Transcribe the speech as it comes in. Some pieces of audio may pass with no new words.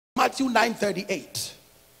Matthew 9:38.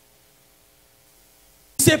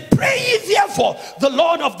 He said, pray ye therefore the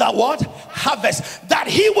Lord of the what? Harvest, that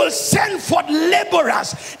he will send forth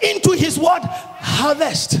laborers into his what?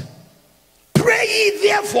 Harvest. Pray ye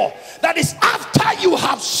therefore, that is after you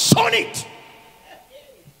have sown it,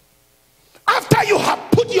 after you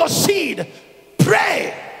have put your seed,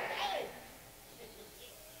 pray.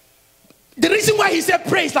 The reason why he said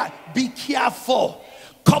pray is like, be careful.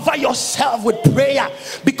 Cover yourself with prayer,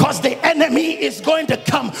 because the enemy is going to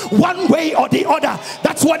come one way or the other.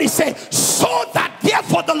 That's what he said. So that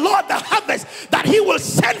therefore the Lord the harvest, that he will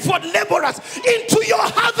send forth laborers into your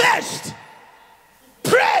harvest.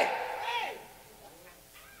 Pray.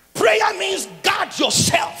 Prayer means guard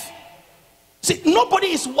yourself. See, nobody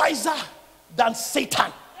is wiser than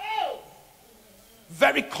Satan.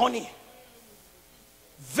 Very cunning.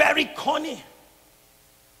 Very cunning.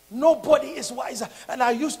 Nobody is wiser. And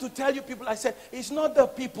I used to tell you people, I said, it's not the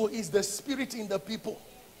people, it's the spirit in the people.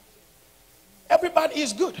 Everybody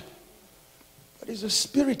is good, but it's the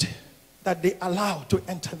spirit that they allow to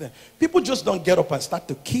enter them. People just don't get up and start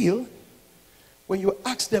to kill. When you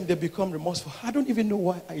ask them, they become remorseful. I don't even know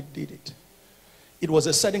why I did it. It was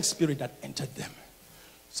a certain spirit that entered them.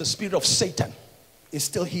 It's the spirit of Satan. It's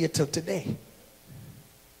still here till today.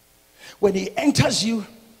 When he enters you,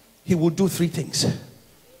 he will do three things: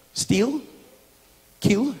 steal,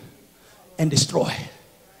 kill, and destroy.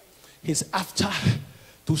 He's after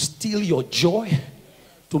to steal your joy,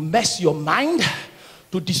 to mess your mind,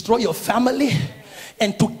 to destroy your family,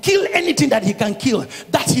 and to kill anything that he can kill.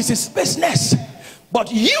 That is his business.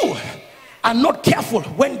 But you are not careful.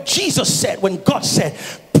 When Jesus said, when God said,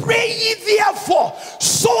 pray ye therefore,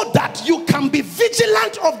 so that you can be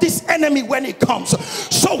vigilant of this enemy when it comes.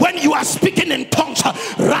 So when you are speaking in tongues,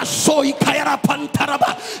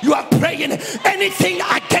 you are praying, anything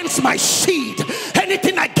against my seed,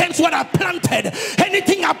 anything against what I planted,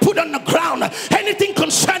 anything I put on the ground, anything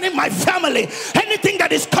concerning my family, anything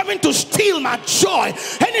that is coming to steal my joy,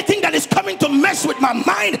 anything that is coming to mess with my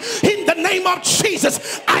mind, in the name of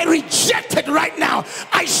Jesus, I reject it right now.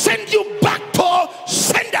 I send you back